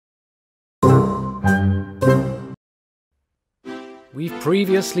We've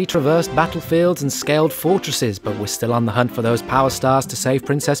previously traversed battlefields and scaled fortresses, but we're still on the hunt for those power stars to save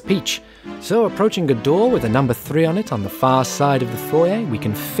Princess Peach. So, approaching a door with a number 3 on it on the far side of the foyer, we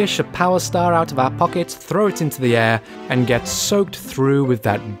can fish a power star out of our pockets, throw it into the air, and get soaked through with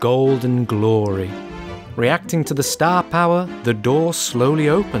that golden glory. Reacting to the star power, the door slowly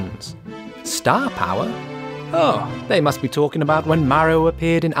opens. Star power? Oh, they must be talking about when Mario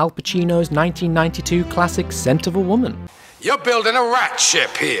appeared in Al Pacino's 1992 classic Scent of a Woman. You're building a rat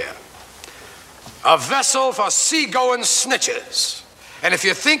ship here. A vessel for seagoing snitches. And if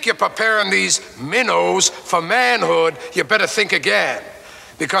you think you're preparing these minnows for manhood, you better think again.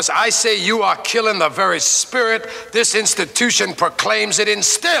 Because I say you are killing the very spirit this institution proclaims it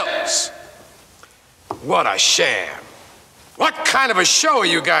instills. What a sham. What kind of a show are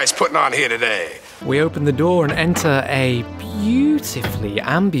you guys putting on here today? We open the door and enter a beautifully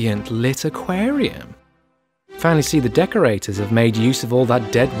ambient lit aquarium. Finally see the decorators have made use of all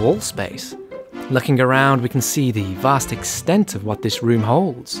that dead wall space. Looking around, we can see the vast extent of what this room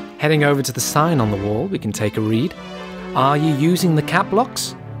holds. Heading over to the sign on the wall, we can take a read. Are you using the cap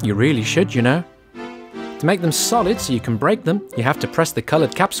locks? You really should, you know. To make them solid so you can break them, you have to press the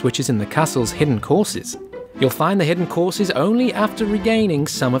coloured cap switches in the castle's hidden courses. You'll find the hidden courses only after regaining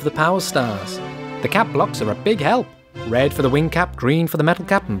some of the power stars. The cap blocks are a big help. Red for the wing cap, green for the metal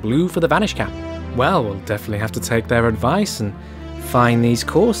cap, and blue for the vanish cap. Well, we'll definitely have to take their advice and find these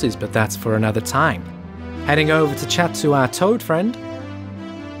courses, but that's for another time. Heading over to chat to our toad friend.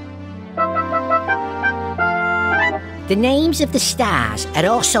 The names of the stars are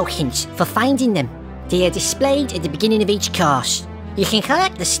also hints for finding them. They are displayed at the beginning of each course. You can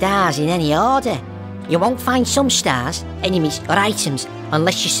collect the stars in any order. You won't find some stars, enemies or items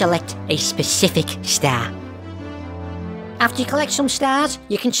unless you select a specific star. After you collect some stars,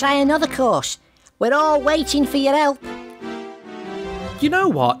 you can try another course. We're all waiting for your help. You know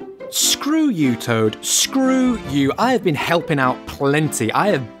what? Screw you, Toad. Screw you. I have been helping out plenty. I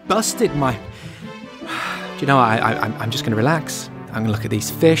have busted my... Do you know, I'm just going to relax. I'm going to look at these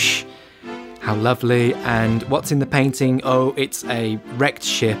fish. How lovely. And what's in the painting? Oh, it's a wrecked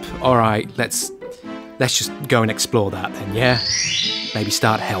ship. All right, let's just go and explore that then, yeah? Maybe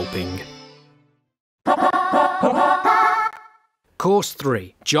start helping. Course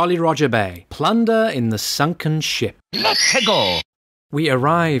 3, Jolly Roger Bay. Plunder in the sunken ship. Let's go! We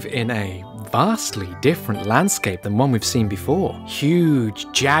arrive in a vastly different landscape than one we've seen before. Huge,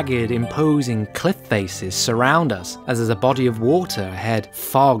 jagged, imposing cliff faces surround us as there's a body of water ahead,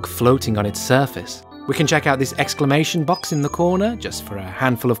 fog floating on its surface. We can check out this exclamation box in the corner, just for a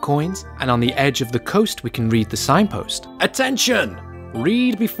handful of coins, and on the edge of the coast we can read the signpost. Attention!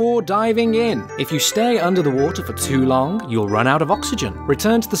 Read before diving in. If you stay under the water for too long, you'll run out of oxygen.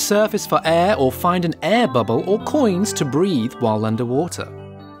 Return to the surface for air or find an air bubble or coins to breathe while underwater.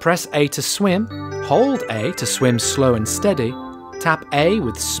 Press A to swim, hold A to swim slow and steady, tap A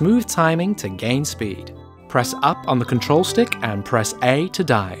with smooth timing to gain speed. Press up on the control stick and press A to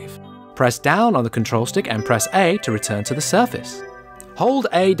dive. Press down on the control stick and press A to return to the surface. Hold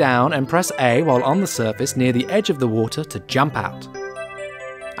A down and press A while on the surface near the edge of the water to jump out.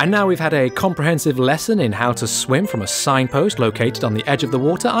 And now we've had a comprehensive lesson in how to swim from a signpost located on the edge of the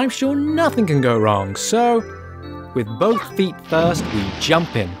water, I'm sure nothing can go wrong. So, with both feet first, we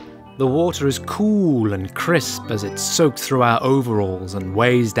jump in. The water is cool and crisp as it's soaked through our overalls and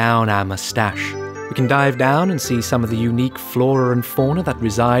weighs down our moustache. We can dive down and see some of the unique flora and fauna that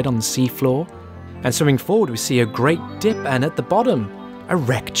reside on the seafloor. And swimming forward, we see a great dip and at the bottom, a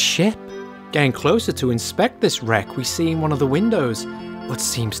wrecked ship. Getting closer to inspect this wreck, we see in one of the windows what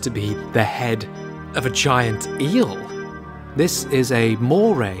seems to be the head of a giant eel. This is a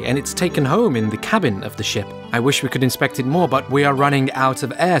moray, and it's taken home in the cabin of the ship. I wish we could inspect it more, but we are running out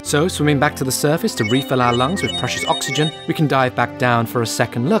of air. So, swimming back to the surface to refill our lungs with precious oxygen, we can dive back down for a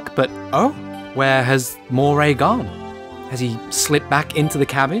second look. But, oh, where has Moray gone? Has he slipped back into the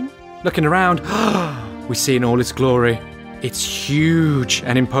cabin? Looking around, we see in all its glory. It's huge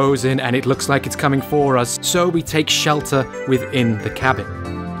and imposing, and it looks like it's coming for us, so we take shelter within the cabin.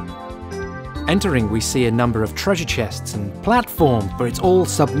 Entering, we see a number of treasure chests and platforms, but it's all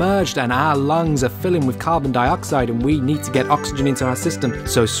submerged and our lungs are filling with carbon dioxide and we need to get oxygen into our system.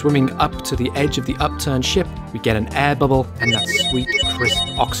 So swimming up to the edge of the upturned ship, we get an air bubble and that sweet, crisp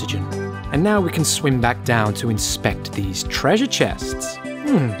oxygen. And now we can swim back down to inspect these treasure chests.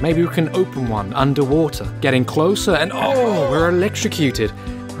 Maybe we can open one underwater. Getting closer and oh, we're electrocuted.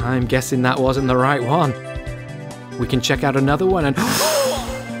 I'm guessing that wasn't the right one. We can check out another one and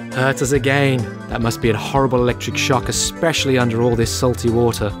hurt us again. That must be a horrible electric shock, especially under all this salty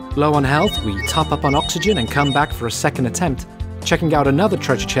water. Low on health, we top up on oxygen and come back for a second attempt. checking out another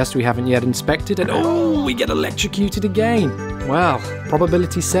treasure chest we haven't yet inspected, and oh, we get electrocuted again. Well,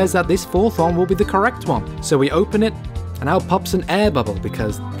 probability says that this fourth one will be the correct one. So we open it, and out pops an air bubble,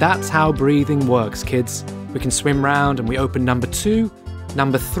 because that's how breathing works, kids. We can swim round, and we open number 2,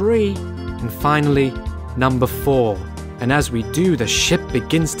 number 3, and finally, number 4. And as we do, the ship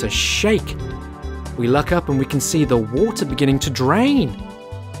begins to shake. We look up and we can see the water beginning to drain.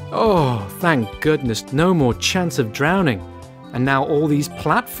 Oh, thank goodness, no more chance of drowning. And now all these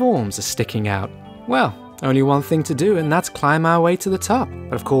platforms are sticking out. Well, only one thing to do, and that's climb our way to the top.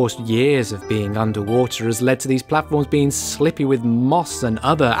 But of course, years of being underwater has led to these platforms being slippy with moss and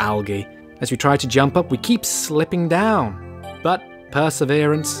other algae. As we try to jump up, we keep slipping down. But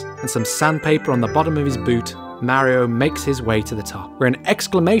perseverance and some sandpaper on the bottom of his boot, Mario makes his way to the top, where an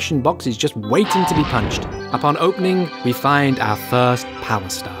exclamation box is just waiting to be punched. Upon opening, we find our first power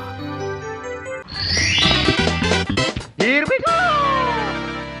star. Here we go!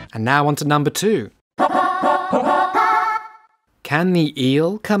 And now on to number 2. Can the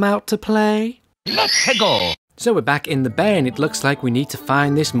eel come out to play? Let's go! So we're back in the bay, and it looks like we need to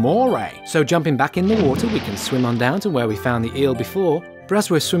find this moray. So jumping back in the water, we can swim on down to where we found the eel before. But as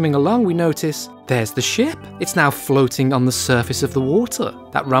we're swimming along, we notice there's the ship. It's now floating on the surface of the water.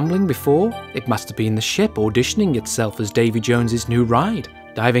 That rumbling before, it must have been the ship auditioning itself as Davy Jones's new ride.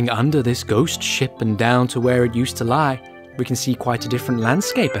 Diving under this ghost ship and down to where it used to lie, we can see quite a different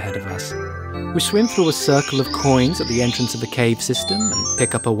landscape ahead of us. We swim through a circle of coins at the entrance of the cave system and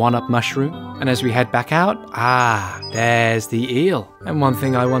pick up a one-up mushroom. And as we head back out, there's the eel. And one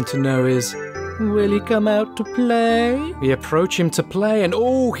thing I want to know is, will he come out to play? We approach him to play, and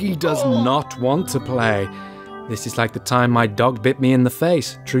oh, he does not want to play. This is like the time my dog bit me in the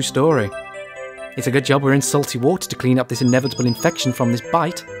face. True story. It's a good job we're in salty water to clean up this inevitable infection from this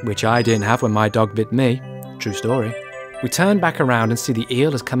bite, which I didn't have when my dog bit me. True story. We turn back around and see the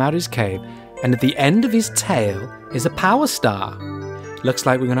eel has come out of his cave, and at the end of his tail is a power star. Looks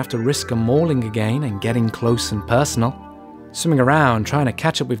like we're gonna have to risk a mauling again and getting close and personal. Swimming around, trying to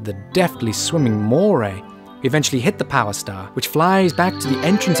catch up with the deftly swimming moray, we eventually hit the power star, which flies back to the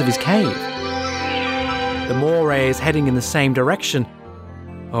entrance of his cave. The moray is heading in the same direction.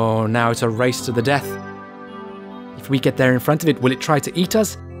 Oh, now it's a race to the death. If we get there in front of it, will it try to eat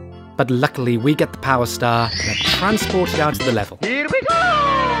us? But luckily, we get the power star and are transported out to the level. Here we go!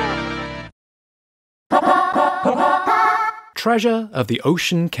 Treasure of the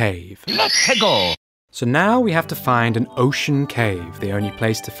Ocean Cave. Let's go! So now we have to find an ocean cave. The only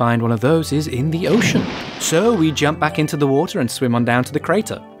place to find one of those is in the ocean. So we jump back into the water and swim on down to the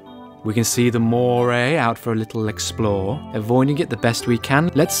crater. We can see the moray out for a little explore, avoiding it the best we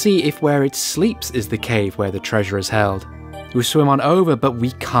can. Let's see if where it sleeps is the cave where the treasure is held. We swim on over, but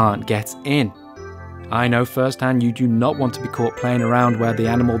we can't get in. I know firsthand you do not want to be caught playing around where the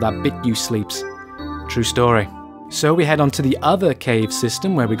animal that bit you sleeps. True story. So we head on to the other cave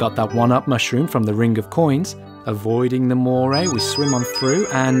system where we got that one-up mushroom from the Ring of Coins. Avoiding the moray, we swim on through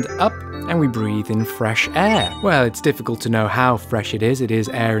and up, and we breathe in fresh air. Well, it's difficult to know how fresh it is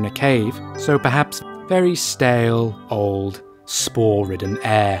air in a cave, so perhaps very stale, old, spore-ridden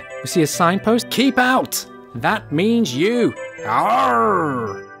air. We see a signpost, keep out! That means you!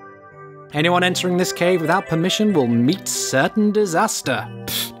 Arrgh! Anyone entering this cave without permission will meet certain disaster.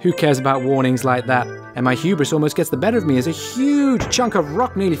 Pfft, who cares about warnings like that? And my hubris almost gets the better of me as a huge chunk of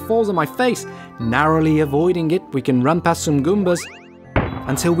rock nearly falls on my face. Narrowly avoiding it, we can run past some Goombas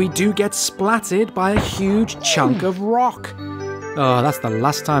until we do get splattered by a huge chunk of rock. Oh, that's the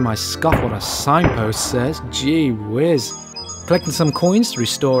last time I scoff what a signpost says. Gee whiz. Collecting some coins to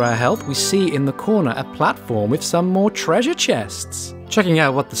restore our health, we see in the corner a platform with some more treasure chests. Checking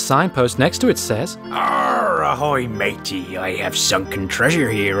out what the signpost next to it says. Arr, ahoy matey, I have sunken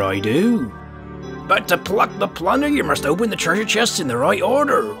treasure here, I do. But to pluck the plunder, you must open the treasure chests in the right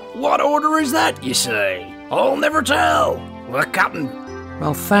order. What order is that, you say? I'll never tell. Well, Captain.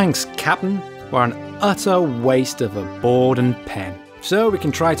 Well, thanks, Captain. We're an utter waste of a board and pen. So we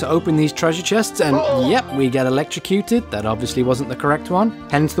can try to open these treasure chests and yep, we get electrocuted. That obviously wasn't the correct one.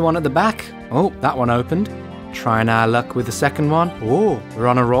 Heading to the one at the back. Oh, that one opened. Trying our luck with the second one. Oh, we're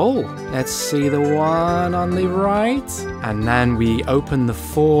on a roll. Let's see the one on the right. And then we open the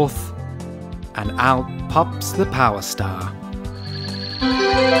fourth. And out pops the power star.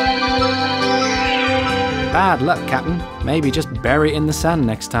 Bad luck, Captain. Maybe just bury it in the sand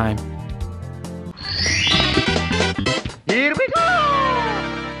next time. Here we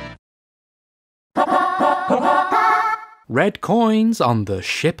go! Red coins on the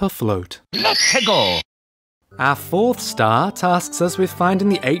ship afloat. Let's go! Our 4th star tasks us with finding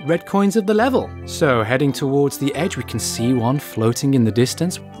the 8 red coins of the level. So heading towards the edge, we can see one floating in the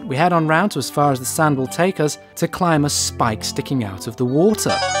distance. We head on round to as far as the sand will take us to climb a spike sticking out of the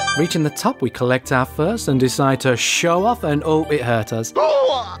water. Reaching the top, we collect our first and decide to show off, and oh, it hurt us.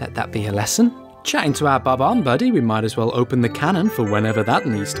 Let that be a lesson. Chatting to our bob-on buddy, we might as well open the cannon for whenever that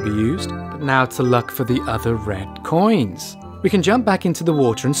needs to be used. But now to look for the other red coins. We can jump back into the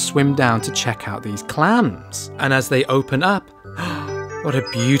water and swim down to check out these clams. And as they open up, what a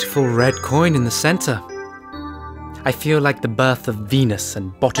beautiful red coin in the center. I feel like the birth of Venus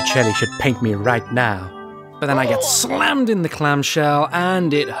and Botticelli should paint me right now. But then I get slammed in the clamshell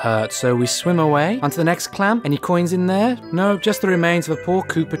and it hurts, so we swim away onto the next clam. Any coins in there? No, just the remains of a poor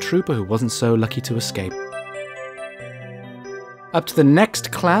Koopa Trooper who wasn't so lucky to escape. Up to the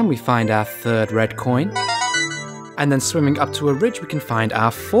next clam, we find our 3rd red coin. And then swimming up to a ridge, we can find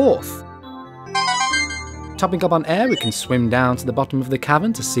our 4th. Topping up on air, we can swim down to the bottom of the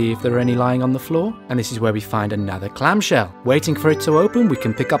cavern to see if there are any lying on the floor. And this is where we find another clamshell. Waiting for it to open, we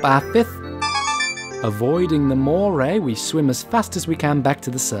can pick up our 5th. Avoiding the moray, we swim as fast as we can back to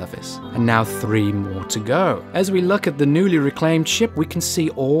the surface. And now 3 more to go. As we look at the newly reclaimed ship, we can see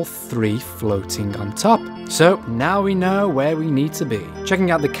all 3 floating on top. So now we know where we need to be. Checking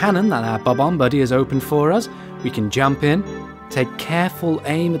out the cannon that our bob-on buddy has opened for us, we can jump in, take careful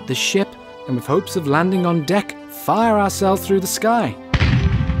aim at the ship, and with hopes of landing on deck, fire ourselves through the sky.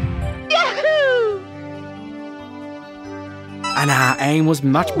 And our aim was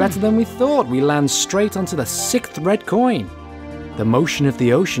much better than we thought. We land straight onto the 6th red coin. The motion of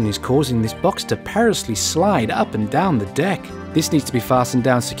the ocean is causing this box to perilously slide up and down the deck. This needs to be fastened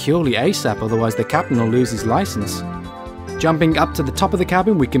down securely ASAP, otherwise the captain will lose his license. Jumping up to the top of the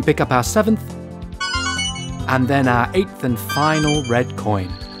cabin, we can pick up our 7th, and then our 8th and final red coin.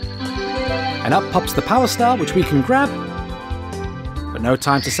 And up pops the power star, which we can grab. But no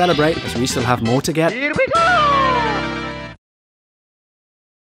time to celebrate, as we still have more to get. Here we go!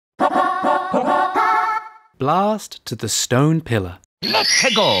 Blast to the stone pillar.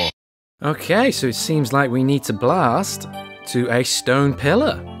 Let's go! Okay, so it seems like we need to blast to a stone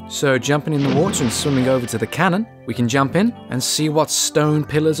pillar. So jumping in the water and swimming over to the cannon, we can jump in and see what stone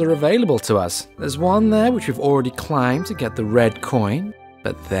pillars are available to us. There's one there which we've already climbed to get the red coin,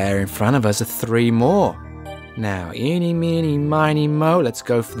 but there in front of us are 3 more. Now, eeny, meeny, miny, mo, let's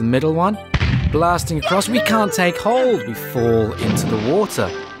go for the middle one. Blasting across, we can't take hold, we fall into the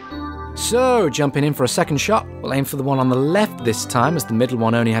water. So, jumping in for a second shot, we'll aim for the one on the left this time, as the middle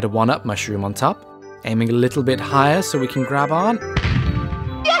one only had a 1-up mushroom on top. Aiming a little bit higher so we can grab on.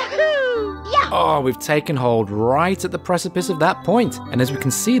 Yahoo! Yeah! Oh, we've taken hold right at the precipice of that point. And as we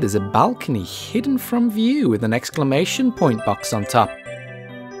can see, there's a balcony hidden from view with an exclamation point box on top.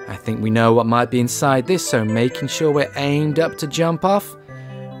 I think we know what might be inside this, so making sure we're aimed up to jump off.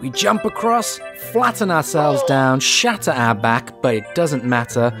 We jump across, flatten ourselves down, shatter our back, but it doesn't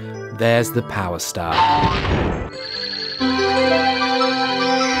matter. There's the power star.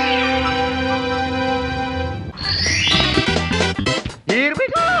 Here we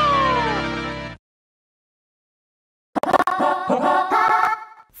go!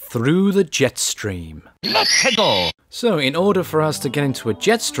 Through the jet stream. Let's go! So in order for us to get into a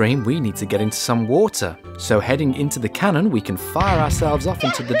jet stream, we need to get into some water. So heading into the cannon, we can fire ourselves off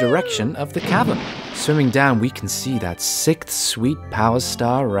into the direction of the cavern. Swimming down, we can see that 6th sweet power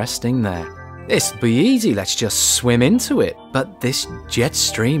star resting there. This'll be easy, let's just swim into it. But this jet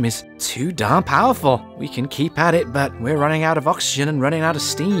stream is too darn powerful. We can keep at it, but we're running out of oxygen and running out of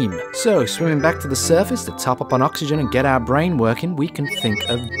steam. So swimming back to the surface to top up on oxygen and get our brain working, we can think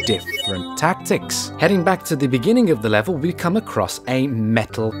of different tactics. Heading back to the beginning of the level, we come across a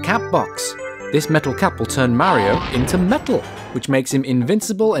metal cap box. This metal cap will turn Mario into metal, which makes him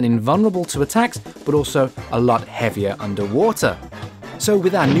invincible and invulnerable to attacks, but also a lot heavier underwater. So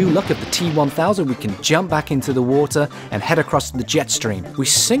with our new luck of the T-1000, we can jump back into the water and head across the jet stream. We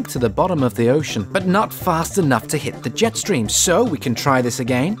sink to the bottom of the ocean, but not fast enough to hit the jet stream, so we can try this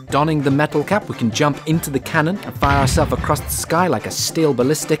again. Donning the metal cap, we can jump into the cannon and fire ourselves across the sky like a steel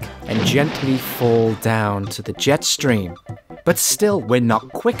ballistic and gently fall down to the jet stream. But still, we're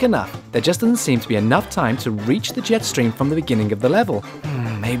not quick enough. There just doesn't seem to be enough time to reach the jet stream from the beginning of the level.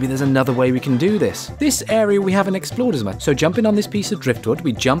 Maybe there's another way we can do this. This area we haven't explored as much, so jumping on this piece of driftwood,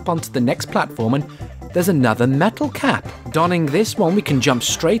 we jump onto the next platform and there's another metal cap. Donning this one, we can jump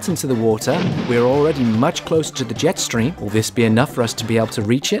straight into the water. We're already much closer to the jet stream. Will this be enough for us to be able to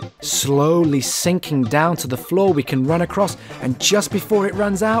reach it? Slowly sinking down to the floor, we can run across, and just before it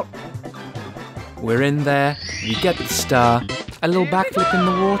runs out, we're in there, we get the star, a little backflip in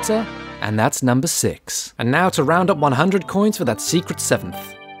the water, And that's number 6. And now to round up 100 coins for that secret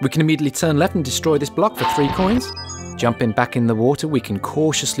 7th. We can immediately turn left and destroy this block for 3 coins. Jumping back in the water, we can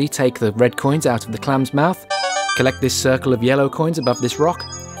cautiously take the red coins out of the clam's mouth, collect this circle of yellow coins above this rock,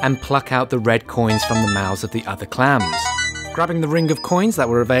 and pluck out the red coins from the mouths of the other clams. Grabbing the ring of coins that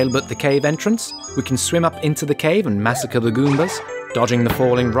were available at the cave entrance, we can swim up into the cave and massacre the Goombas. Dodging the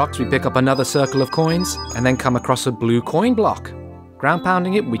falling rocks, we pick up another circle of coins, and then come across a blue coin block. Ground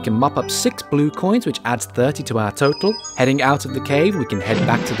pounding it, we can mop up 6 blue coins, which adds 30 to our total. Heading out of the cave, we can head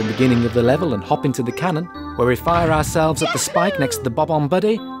back to the beginning of the level and hop into the cannon, where we fire ourselves at the spike next to the Bob-on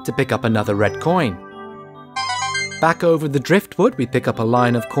Buddy to pick up another red coin. Back over the driftwood, we pick up a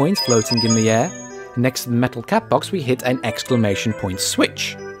line of coins floating in the air. Next to the metal cap box, we hit an exclamation point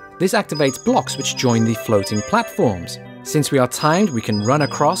switch. This activates blocks which join the floating platforms. Since we are timed, we can run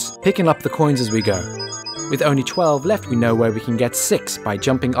across, picking up the coins as we go. With only 12 left, we know where we can get 6 by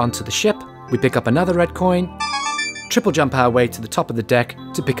jumping onto the ship. We pick up another red coin, triple jump our way to the top of the deck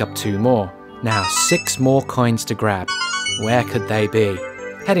to pick up 2 more. Now 6 more coins to grab. Where could they be?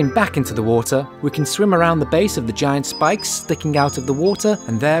 Heading back into the water, we can swim around the base of the giant spikes sticking out of the water,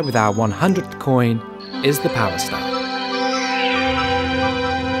 and there with our 100th coin is the Power Star.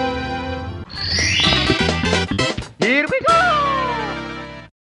 Here we go!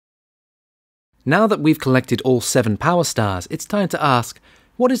 Now that we've collected all 7 Power Stars, it's time to ask,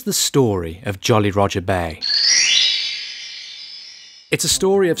 what is the story of Jolly Roger Bay? It's a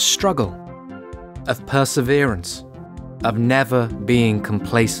story of struggle, of perseverance, of never being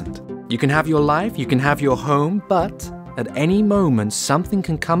complacent. You can have your life, you can have your home, but at any moment something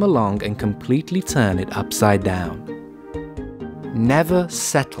can come along and completely turn it upside down. Never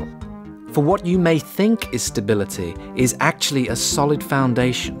settle. For what you may think is stability is actually a solid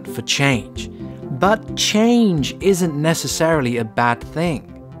foundation for change. But change isn't necessarily a bad thing.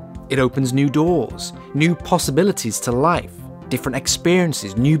 It opens new doors, new possibilities to life, different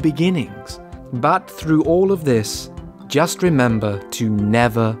experiences, new beginnings. But through all of this, just remember to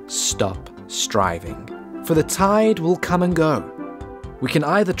never stop striving. For the tide will come and go. We can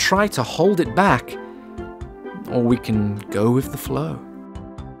either try to hold it back, or we can go with the flow.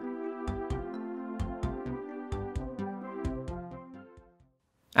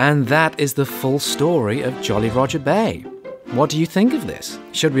 And that is the full story of Jolly Roger Bay. What do you think of this?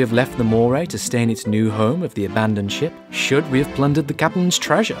 Should we have left the Moray to stay in its new home of the abandoned ship? Should we have plundered the captain's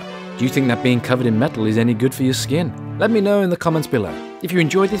treasure? Do you think that being covered in metal is any good for your skin? Let me know in the comments below. If you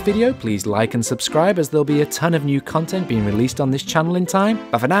enjoyed this video, please like and subscribe, as there'll be a ton of new content being released on this channel in time.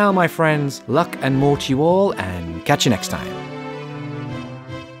 But for now, my friends, luck and more to you all, and catch you next time.